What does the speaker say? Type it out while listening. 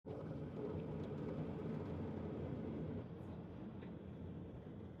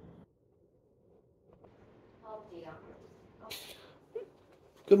dear. Oh.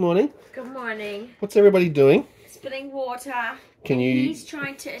 Good morning. Good morning. What's everybody doing? Spilling water. He's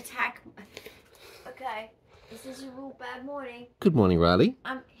trying to attack. Okay, this is a real bad morning. Good morning, Riley.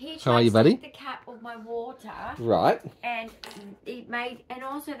 He How are you, buddy? The cap of my water. Right. And and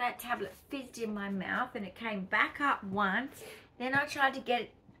also that tablet fizzed in my mouth, and it came back up once. Then I tried to get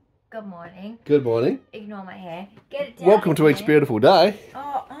it. Good morning. Good morning. Ignore my hair. Get it down. Welcome to each beautiful day.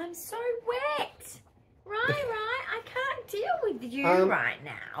 Oh, I'm so wet. Right. I can't deal with you right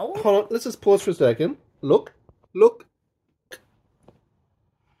now. Hold on. Let's just pause for a second. Look. Look.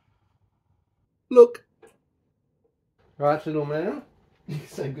 Look. Right, little man.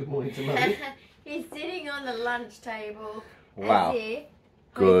 Say good morning to Mummy. He's sitting on the lunch table. Wow. As if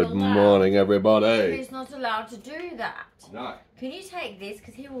Good morning, everybody. He's not allowed to do that. No. Can you take this?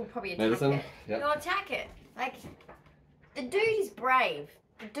 Because he will probably attack Medicine? it. Yep. He'll attack it. Like, the dude is brave.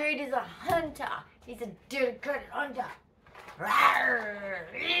 The dude is a hunter. He's a dedicated hunter.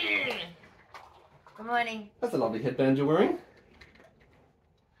 Good morning. That's a lovely headband you're wearing.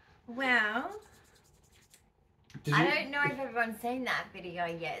 Well, I don't know if everyone's seen that video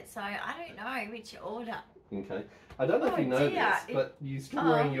yet, so I don't know which order. Okay. I don't know if you know this, but you're still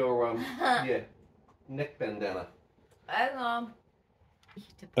wearing your neck bandana. Hang on.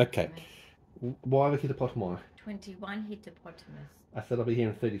 Okay. Why the hippopotami? 21 hippopotamus. I said I'll be here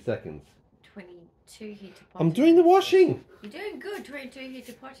in 30 seconds. 22 hippopotamus. I'm doing the washing. You're doing good. 22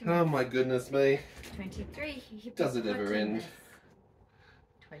 hippopotamus. Oh my goodness me. 23 hippopotamus. Does it ever end?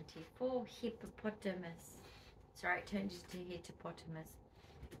 24 hippopotamus. Sorry, it turned into hippopotamus.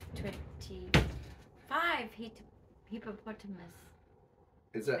 25 hippopotamus.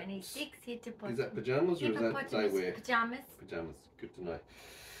 Is that 26 hippopotamus. Is that pajamas or is that day wear? Pajamas. Pajamas. Good to know.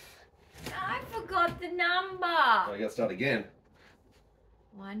 I forgot the number. I got to start again.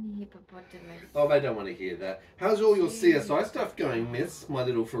 1 hippopotamus. Oh, they don't want to hear that. How's all your CSI stuff going, miss? My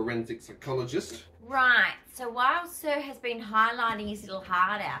little forensic psychologist. Right. So while Sir has been highlighting his little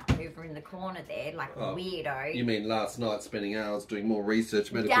heart out over in the corner there, like a weirdo. You mean last night spending hours doing more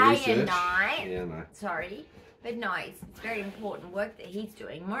research, medical Day research? and night. Yeah, no. Sorry. But no, it's very important work that he's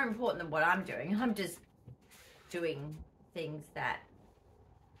doing. More important than what I'm doing. I'm just doing things that...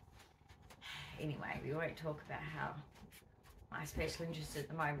 Anyway, we won't talk about how my special interest at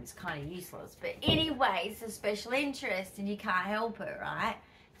the moment is kind of useless. But anyway, it's a special interest and you can't help it, right?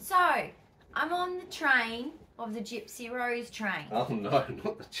 So, I'm on the train of the Gypsy Rose train. Oh no, not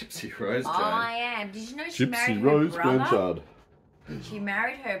the Gypsy Rose train. I am. Did you know she married Gypsy her Rose brother? Blanchard. She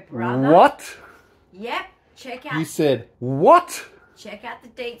married her brother. What? Yep. Check out. You said what? Check out the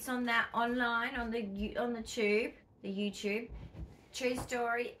deets on that online on the YouTube. True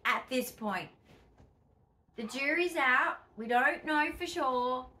story. At this point, the jury's out. We don't know for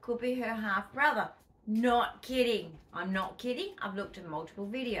sure. Could be her half brother. Not kidding. I'm not kidding. I've looked at multiple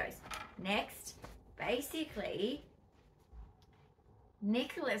videos. Next, basically,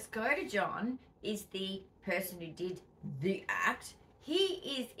 Nicholas Godejohn is the person who did the act. He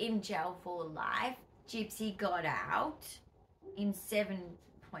is in jail for life. Gypsy got out in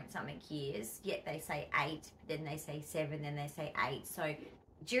 7-point-something years. Yet they say 8, then they say 7, then they say 8. So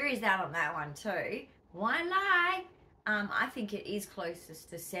jury's out on that one too. Why lie? I think it is closest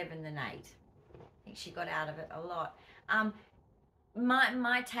to 7 than 8. I think she got out of it a lot.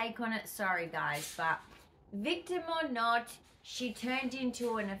 My take on it, sorry guys, but victim or not, she turned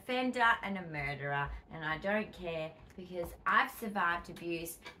into an offender and a murderer, and I don't care because I've survived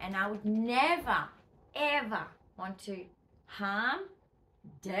abuse and I would never, ever want to harm,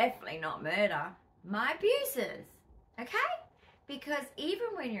 definitely not murder, my abusers, okay? Because even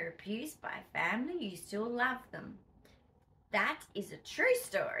when you're abused by a family, you still love them. That is a true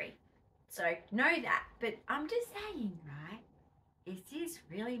story. So know that. But I'm just saying, right? This is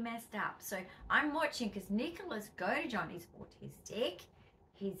really messed up. So I'm watching because Nicholas Godejohn is autistic.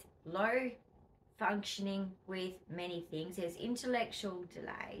 He's low functioning with many things. There's intellectual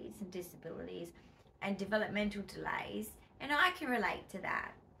delays and disabilities and developmental delays. And I can relate to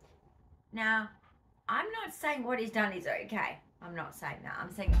that. Now, I'm not saying what he's done is okay. I'm not saying that.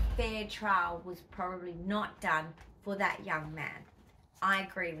 I'm saying a fair trial was probably not done for that young man. I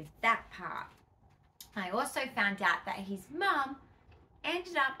agree with that part. I also found out that his mum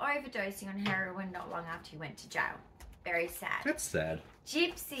ended up overdosing on heroin not long after he went to jail. Very sad. That's sad.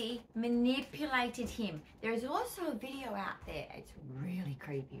 Gypsy manipulated him. There is also a video out there. It's really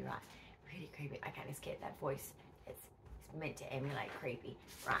creepy, right? Really creepy. Okay, let's get that voice. It's meant to emulate creepy.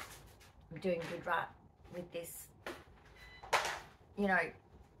 Right. I'm doing good, right, with this, you know,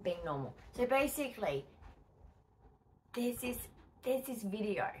 being normal. So basically, there's this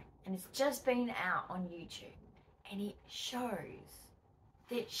video, and it's just been out on YouTube, And it shows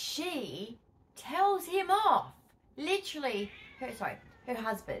that she tells him off. Literally, her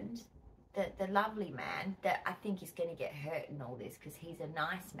husband, the lovely man that I think is going to get hurt in all this because he's a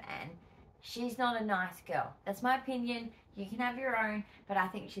nice man. She's not a nice girl. That's my opinion. You can have your own, but I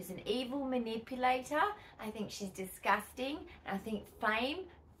think she's an evil manipulator. I think she's disgusting. And I think fame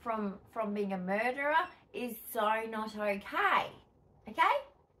from being a murderer is so not okay. Okay?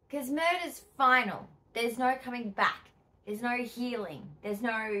 Because murder's final. There's no coming back. There's no healing. There's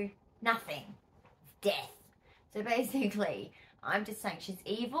no nothing. It's death. So basically, I'm just saying she's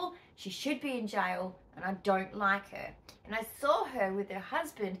evil. She should be in jail, and I don't like her. And I saw her with her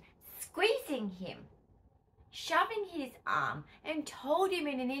husband squeezing him, shoving his arm, and told him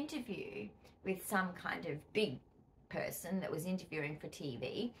in an interview with some kind of big person that was interviewing for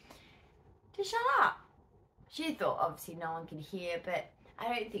TV to shut up. She thought obviously no one can hear, but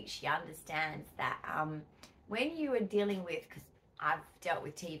I don't think she understands that when you are dealing with, because I've dealt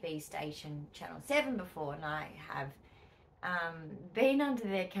with TV station Channel 7 before, and I have been under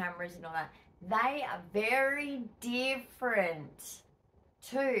their cameras and all that, they are very different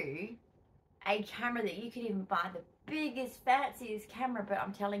to a camera that you could even buy the biggest, fanciest camera. But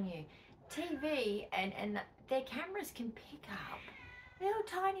I'm telling you, TV and their cameras can pick up little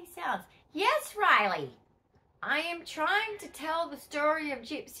tiny sounds. Yes, Riley, I am trying to tell the story of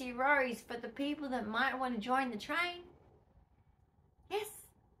Gypsy Rose for the people that might want to join the train. Yes,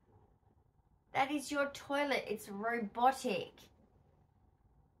 that is your toilet. It's robotic.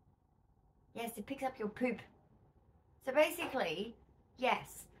 Yes, it picks up your poop. So basically,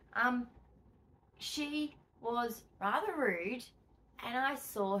 yes, she was rather rude, and I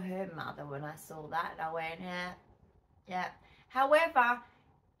saw her mother when I saw that, and I went, yeah. However,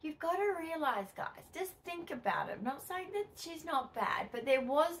 you've got to realise, guys, just think about it. I'm not saying that she's not bad, but there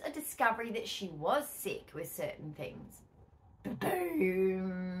was a discovery that she was sick with certain things.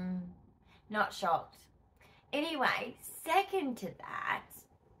 Boom. Not shocked. Anyway, second to that,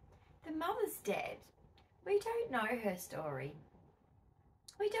 the mother's dead. We don't know her story.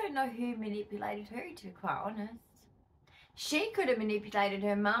 We don't know who manipulated her, to be quite honest. She could have manipulated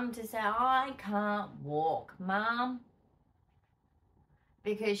her mum to say, I can't walk, Mum,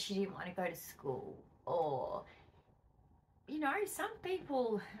 because she didn't want to go to school. Or, you know, some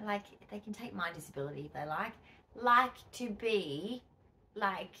people, like, they can take my disability if they like to be,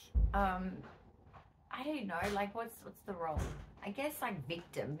 like, I don't know, like, what's the role? I guess, like,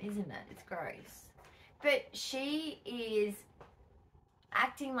 victim, isn't it? It's gross. But she is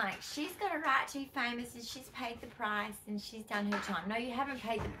acting like she's got a right to be famous and she's paid the price and she's done her time. No, you haven't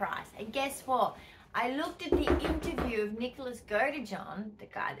paid the price. And guess what? I looked at the interview of Nicholas Godejohn, the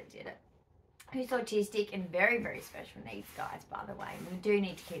guy that did it, who's autistic and very, very special needs, guys, by the way. We do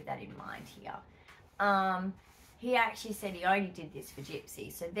need to keep that in mind here. He actually said he only did this for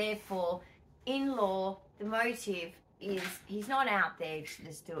Gypsy. So therefore, in law, the motive is he's not out there to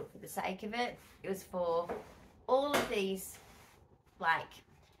just do it for the sake of it. It was for all of these, like,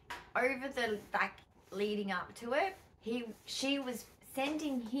 over the, like, leading up to it, she was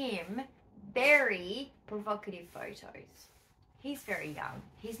sending him very provocative photos. He's very young.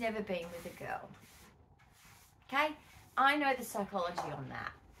 He's never been with a girl. Okay? I know the psychology on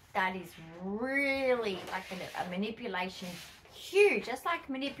that. That is really like a manipulation. Huge. Just like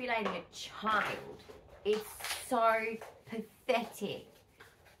manipulating a child. It's so pathetic.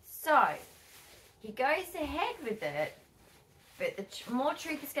 So, he goes ahead with it, but the more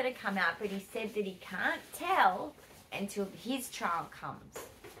truth is going to come out, but he said that he can't tell until his trial comes.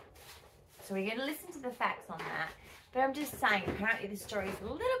 So we're going to listen to the facts on that. But I'm just saying, apparently the story is a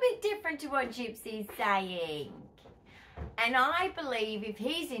little bit different to what Gypsy's saying. And I believe if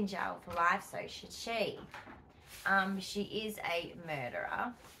he's in jail for life, so should she. She is a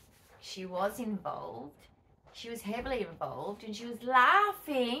murderer. She was involved. She was heavily involved. And she was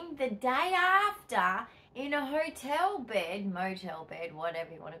laughing the day after in a hotel bed, motel bed,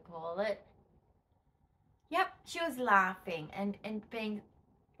 whatever you want to call it. Yep, she was laughing and being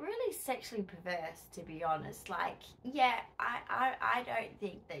really sexually perverse, to be honest. Like, yeah, I don't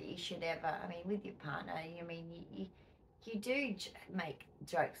think that you should ever, I mean, with your partner, I mean, you do make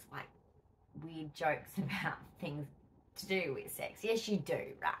jokes, like weird jokes about things to do with sex. Yes, you do,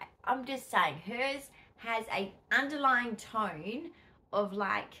 right? I'm just saying, hers has a underlying tone of,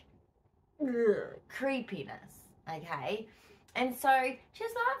 like, creepiness, okay? And so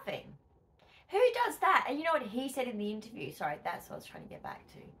she's laughing. Who does that? And you know what he said in the interview? Sorry, that's what I was trying to get back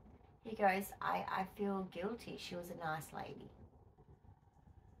to. He goes, I feel guilty. She was a nice lady.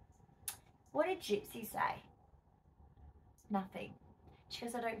 What did Gypsy say? Nothing. She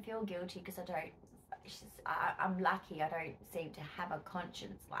goes, I don't feel guilty because I don't I'm lucky I don't seem to have a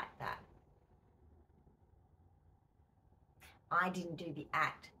conscience like that. I didn't do the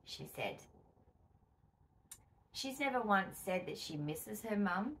act, she said. She's never once said that she misses her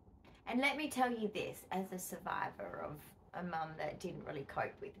mum. And let me tell you this, as a survivor of a mum that didn't really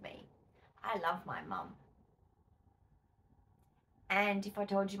cope with me, I love my mum. And if I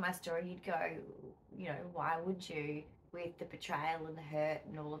told you my story, you'd go, you know, why would you, with the betrayal and the hurt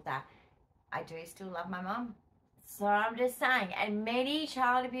and all of that? I do still love my mum. So I'm just saying, and many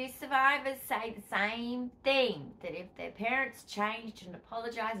child abuse survivors say the same thing, that if their parents changed and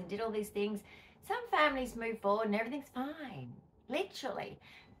apologised and did all these things, some families move forward and everything's fine, literally.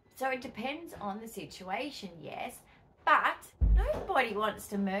 So it depends on the situation, yes, but nobody wants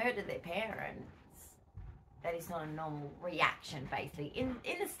to murder their parents. That is not a normal reaction, basically. In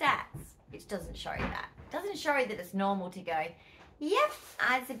the stats, it doesn't show that. It doesn't show that it's normal to go, yep,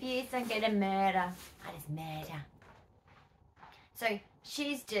 I was abused, I'm going to murder. I just murder. So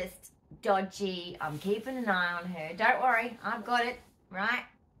she's just dodgy. I'm keeping an eye on her. Don't worry, I've got it, right?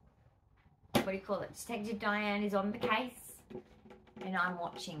 What do you call it? Detective Dyan is on the case. And I'm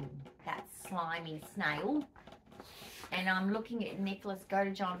watching that slimy snail. And I'm looking at Nicholas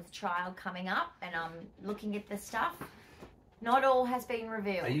Godejohn's trial coming up. And I'm looking at the stuff. Not all has been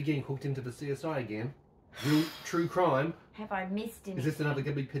revealed. Are you getting hooked into the CSI again? Real true crime? Have I missed anything? Is this another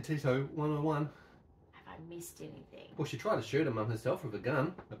Gabby Petito 101? Have I missed anything? Well, she tried to shoot her mum herself with a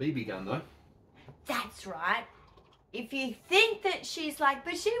gun. A BB gun, though. That's right. If you think that she's like,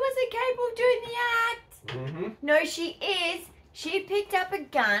 but she wasn't capable of doing the act. Mm-hmm. No, she is. She picked up a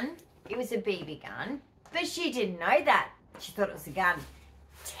gun. It was a BB gun. But she didn't know that. She thought it was a gun.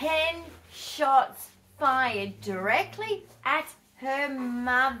 10 shots fired directly at her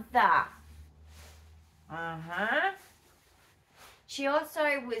mother. Uh-huh. She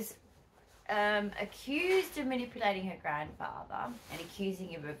also was accused of manipulating her grandfather and accusing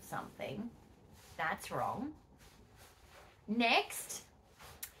him of something. That's wrong. Next,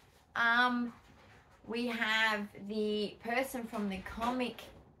 we have the person from the Comic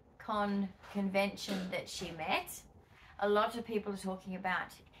Con convention that she met. A lot of people are talking about.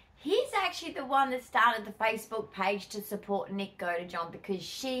 He's actually the one that started the Facebook page to support Nick Godejohn, because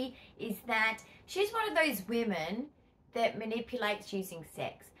she's one of those women that manipulates using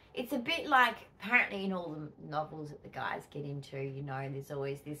sex. It's a bit like, apparently in all the novels that the guys get into, you know, there's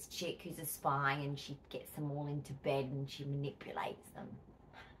always this chick who's a spy and she gets them all into bed and she manipulates them.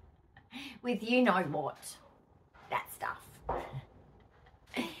 With you know what. That stuff.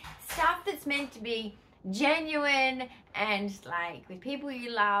 Stuff that's meant to be genuine and like with people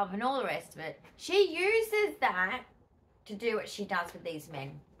you love and all the rest of it. She uses that to do what she does with these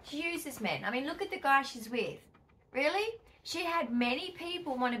men. She uses men. I mean, look at the guy she's with. Really? She had many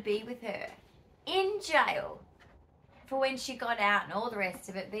people want to be with her in jail for when she got out and all the rest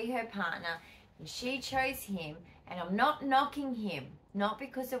of it, be her partner. And she chose him, and I'm not knocking him, not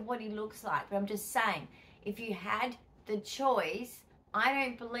because of what he looks like, but I'm just saying, if you had the choice, I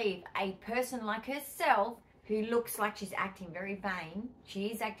don't believe a person like herself who looks like she's acting very vain, she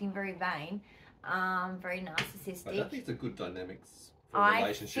is acting very vain, very narcissistic. I don't think it's a good dynamics for a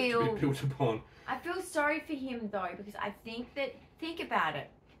relationship to be built upon. I feel sorry for him though, because I think that, think about it,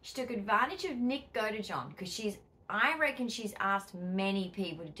 she took advantage of Nick Godejohn, because I reckon she's asked many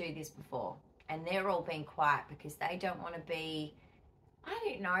people to do this before, and they're all being quiet because they don't want to be, I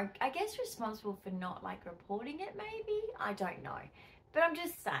don't know, I guess responsible for not like reporting it maybe, I don't know. But I'm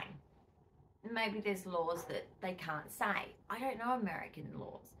just saying, maybe there's laws that they can't say. I don't know American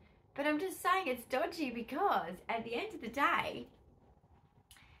laws. But I'm just saying it's dodgy, because at the end of the day,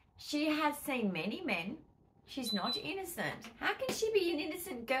 she has seen many men. She's not innocent. How can she be an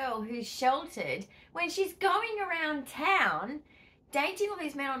innocent girl who's sheltered when she's going around town dating all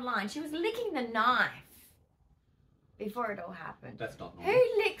these men online? She was licking the knife before it all happened. That's not normal.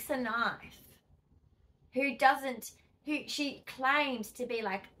 Who licks a knife? Who doesn't? Who she claims to be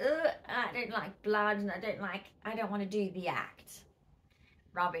like, I don't like blood and I don't want to do the act.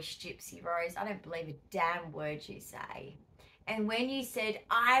 Rubbish, Gypsy Rose. I don't believe a damn word you say. And when you said,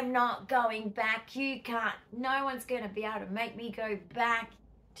 I'm not going back, you can't, no one's going to be able to make me go back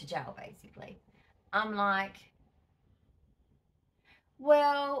to jail, basically. I'm like,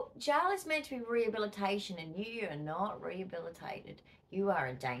 well, jail is meant to be rehabilitation, and you are not rehabilitated. You are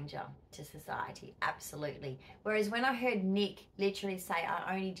a danger to society, absolutely. Whereas when I heard Nick literally say,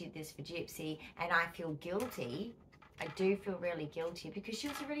 I only did this for Gypsy and I feel guilty, I do feel really guilty, because she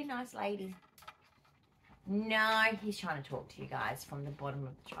was a really nice lady. No, he's trying to talk to you guys from the bottom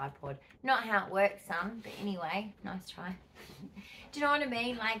of the tripod. Not how it works, son, but anyway, nice try. Do you know what I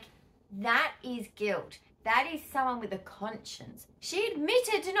mean? Like, That is guilt. That is someone with a conscience. She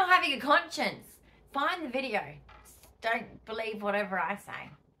admitted to not having a conscience. Find the video. Don't believe whatever I say.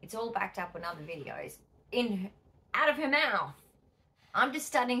 It's all backed up in other videos. Out of her mouth. I'm just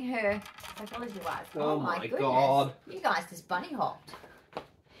studying her psychology-wise. Oh my goodness. God. You guys just bunny hopped.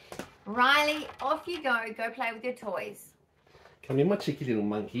 Riley, off you go. Go play with your toys. Come here, my cheeky little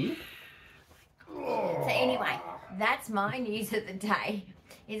monkey. So anyway, that's my news of the day.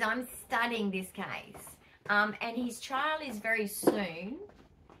 Is I'm studying this case. And his trial is very soon.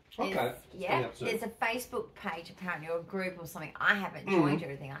 Okay. Yeah, there's a Facebook page apparently, or a group or something. I haven't joined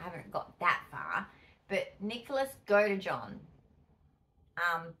everything. I haven't got that far. But Nicholas Godejohn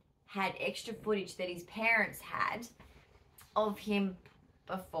had extra footage that his parents had of him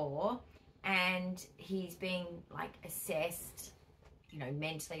before, and he's being like assessed, you know,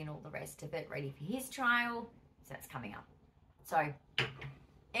 mentally and all the rest of it, ready for his trial. So that's coming up. So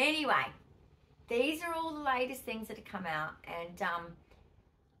anyway, these are all the latest things that have come out, and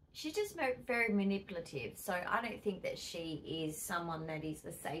she's just very manipulative. So I don't think that she is someone that is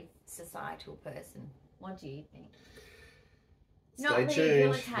a safe societal person. What do you think? Stay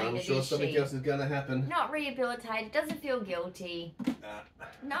tuned. I'm sure something else is going to happen. Not rehabilitated. Doesn't feel guilty.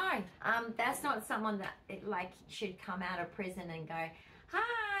 No. That's not someone that should come out of prison and go,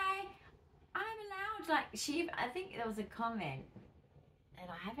 "Hi, I'm allowed." Like I think there was a comment, and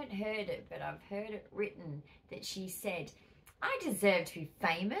I haven't heard it, but I've heard it written that she said, "I deserve to be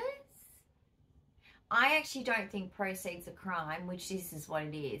famous." I actually don't think proceeds of crime, which this is what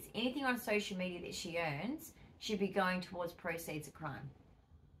it is. Anything on social media that she earns should be going towards proceeds of crime.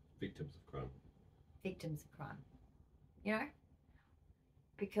 Victims of crime. Victims of crime. You know?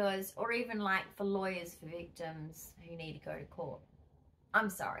 Because, or even like for lawyers for victims who need to go to court.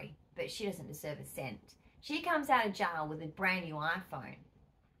 I'm sorry, but she doesn't deserve a cent. She comes out of jail with a brand new iPhone.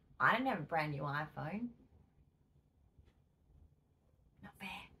 I don't have a brand new iPhone. Not fair,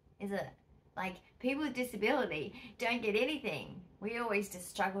 is it? Like, people with disability don't get anything. We always just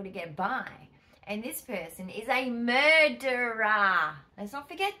struggle to get by. And this person is a murderer. Let's not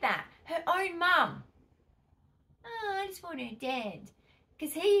forget that. Her own mum. Oh, I just want her dead.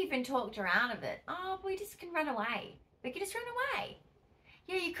 Because he even talked her out of it. Oh, we just can run away. We can just run away.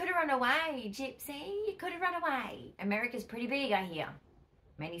 Yeah, you could have run away, Gypsy. You could have run away. America's pretty big, I hear.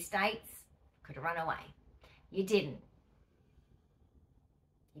 Many states could have run away. You didn't.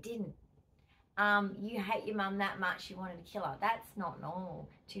 You didn't. You hate your mum that much you wanted to kill her. That's not normal.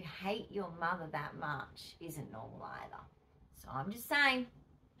 To hate your mother that much isn't normal either. So I'm just saying.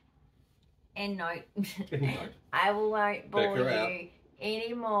 End note. End note. I won't bore you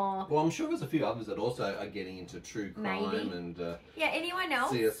anymore. Well, I'm sure there's a few others that also are getting into true crime and yeah, anyone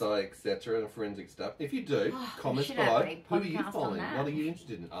else? CSI, etc., and forensic stuff. If you do, comment below. Who are you following? What are you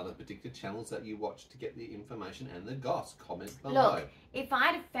interested in? Are there particular channels that you watch to get the information and the goss? Comment below. Look, if I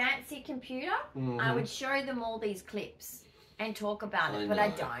had a fancy computer, I would show them all these clips and talk about it, but I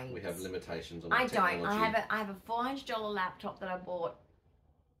don't. We have limitations on technology. I have a $400 laptop that I bought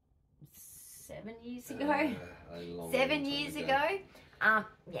 7 years ago. 7 years ago.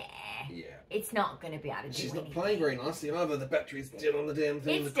 Yeah. It's not going to be able to do She's anything. not playing very nicely either. The battery's dead on the damn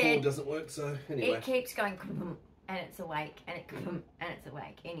thing. It's the cord doesn't work, so anyway. It keeps going and it's awake and it's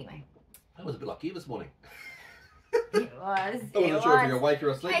awake. Anyway. That was a bit like you this morning. It was. I wasn't sure if you're awake or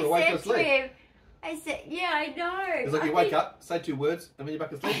asleep or awake or asleep. I said, yeah, I know. It's like you wake up, say 2 words, and then you're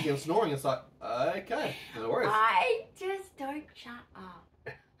back asleep again snoring. It's like, okay, no worries. I just don't shut up.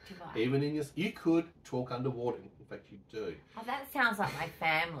 Even in your... You could talk underwater. In fact, you do. Oh, that sounds like my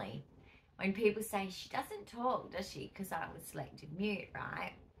family. When people say, she doesn't talk, does she? Because I was selective mute,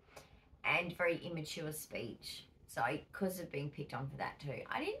 right? And very immature speech. So, because of being picked on for that too.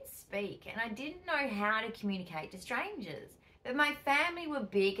 I didn't speak and I didn't know how to communicate to strangers. But my family were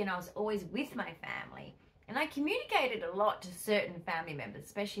big and I was always with my family. And I communicated a lot to certain family members,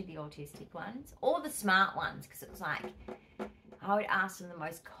 especially the autistic ones. Or the smart ones, because it was like... I would ask them the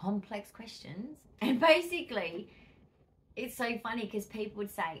most complex questions. And basically, it's so funny because people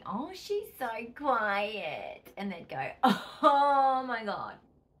would say, oh, she's so quiet. And they'd go, oh my God.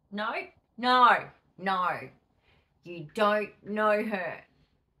 No, no, no. You don't know her.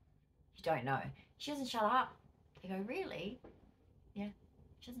 You don't know. She doesn't shut up. You go, really? Yeah,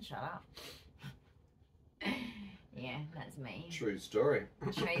 she doesn't shut up. Yeah, that's me. True story.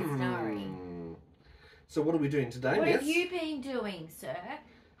 True story. So what are we doing today, What have you been doing, sir?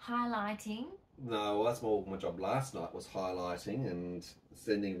 Highlighting? No, well, that's more my job last night, was highlighting and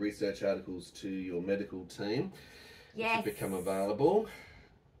sending research articles to your medical team. Yes. To become available.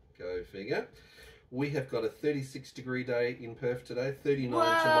 Go figure. We have got a 36-degree day in Perth today, 39 Whoa.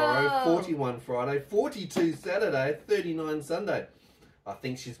 tomorrow, 41 Friday, 42 Saturday, 39 Sunday. I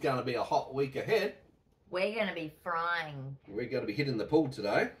think she's going to be a hot week ahead. We're going to be frying. We're going to be hitting the pool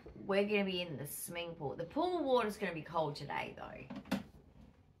today. We're going to be in the swimming pool. The pool water's going to be cold today, though.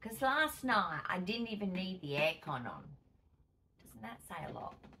 Because last night, I didn't even need the aircon on. Doesn't that say a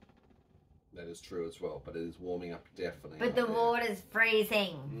lot? That is true as well, but it is warming up definitely. But the water's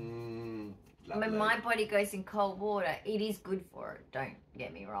freezing. When my body goes in cold water, it is good for it, don't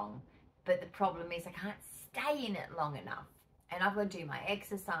get me wrong. But the problem is I can't stay in it long enough. And I've got to do my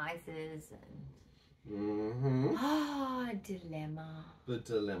exercises and... Oh, dilemma. The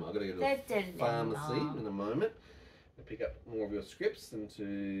dilemma. I've got to go to the pharmacy in a moment and pick up more of your scripts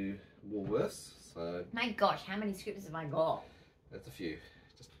into Woolworths. So my gosh, how many scripts have I got? That's a few.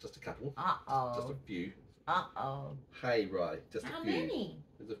 Just a couple. Uh-oh. Just a few. Uh-oh. Hey, right. Just a few. How many?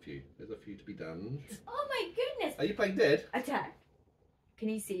 There's a few. There's a few to be done. Oh my goodness. Are you playing dead? Attack. Can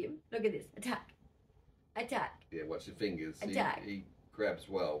you see him? Look at this. Attack. Attack. Yeah, watch your fingers. Attack. He grabs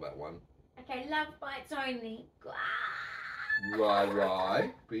well, that one. Okay, love bites only.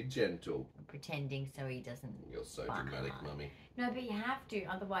 Right. Be gentle. I'm pretending so he doesn't. You're so dramatic, Mummy. No, but you have to,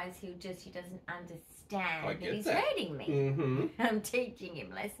 otherwise he doesn't understand that he's that. hurting me. I'm teaching him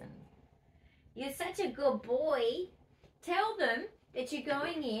lessons. You're such a good boy. Tell them that you're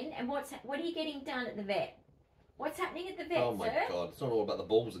going in and what are you getting done at the vet? What's happening at the vet, Oh my God, it's not all about the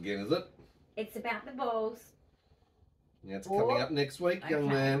balls again, is it? It's about the balls. Yeah, it's coming up next week, young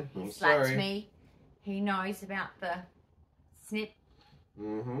man. He slapped me. He knows about the snip.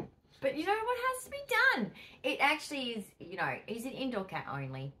 But you know what has to be done? It actually is, you know, he's an indoor cat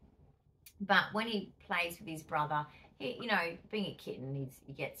only. But when he plays with his brother, he, you know, being a kitten,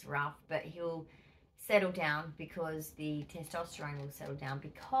 he gets rough, but he'll settle down because the testosterone will settle down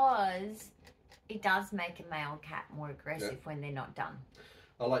because it does make a male cat more aggressive when they're not done.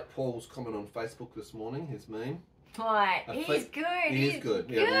 I like Paul's comment on Facebook this morning, his meme. What? He's good. He's good.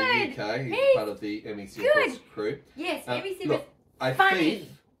 Yeah, in the UK, he's part of the MEC crew. Yes, MEC look, was funny. Thief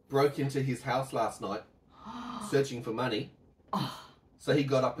broke into his house last night searching for money. So he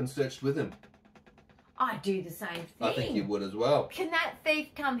got up and searched with him. I'd do the same thing. I think you would as well. Can that thief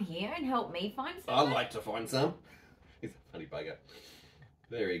come here and help me find some? I'd like to find some. He's a funny bugger.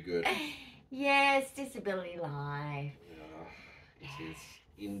 Very good. Yes, disability life. It is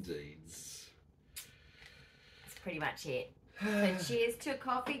indeed. That's pretty much it. So cheers to a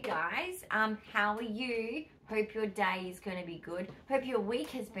coffee, guys. How are you? Hope your day is going to be good. Hope your week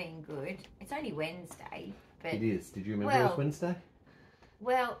has been good. It's only Wednesday. But it is. Did you remember it was Wednesday?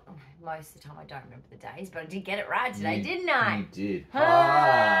 Well, most of the time I don't remember the days, but I did get it right today, didn't I? You did.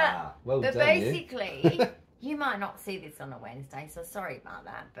 Well done, basically, you might not see this on a Wednesday, so sorry about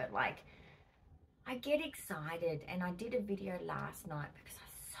that. But like, I get excited, and I did a video last night because I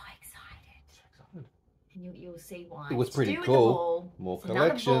was so excited. And you'll see why. It was pretty cool. More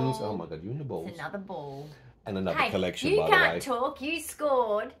collections. Oh my God, you and the balls. It's another ball. And another collection, by the way. You can't talk. You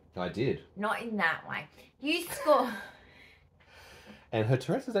scored. I did. Not in that way. You scored. And her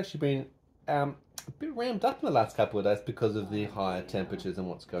Tourette has actually been a bit rammed up in the last couple of days because of the higher temperatures and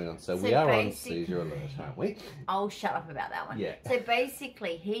what's going on. So we are on seizure alert, aren't we? I'll shut up about that one. Yeah. So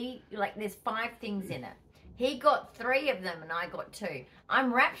basically, there's 5 things in it. He got 3 of them and I got 2.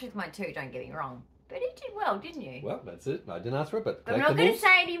 I'm wrapped with my 2, don't get me wrong. But he did well, didn't you? Well, that's it. I didn't ask for it, but I'm not going to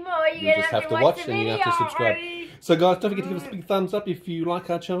say anymore. You just have to watch and you have to subscribe. So guys, don't forget to give us a big thumbs up if you like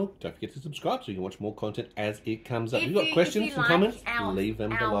our channel. Don't forget to subscribe so you can watch more content as it comes up. If you've got questions and comments, leave them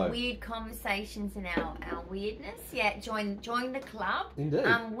below. Our weird conversations and our weirdness, join the club. Indeed.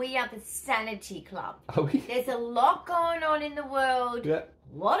 We are the Sanity Club. Are we? There's a lot going on in the world. Yeah.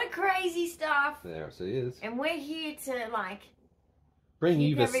 A lot of crazy stuff. There it is. And we're here to bring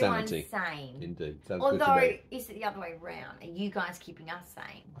you the everyone sanity. Sane. Indeed. Sounds Although, good to me. is it the other way around? Are you guys keeping us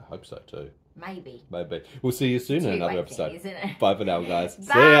sane? I hope so too. Maybe. Maybe. We'll see you soon in another episode. Isn't it? Bye for now, guys.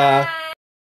 Bye. See ya.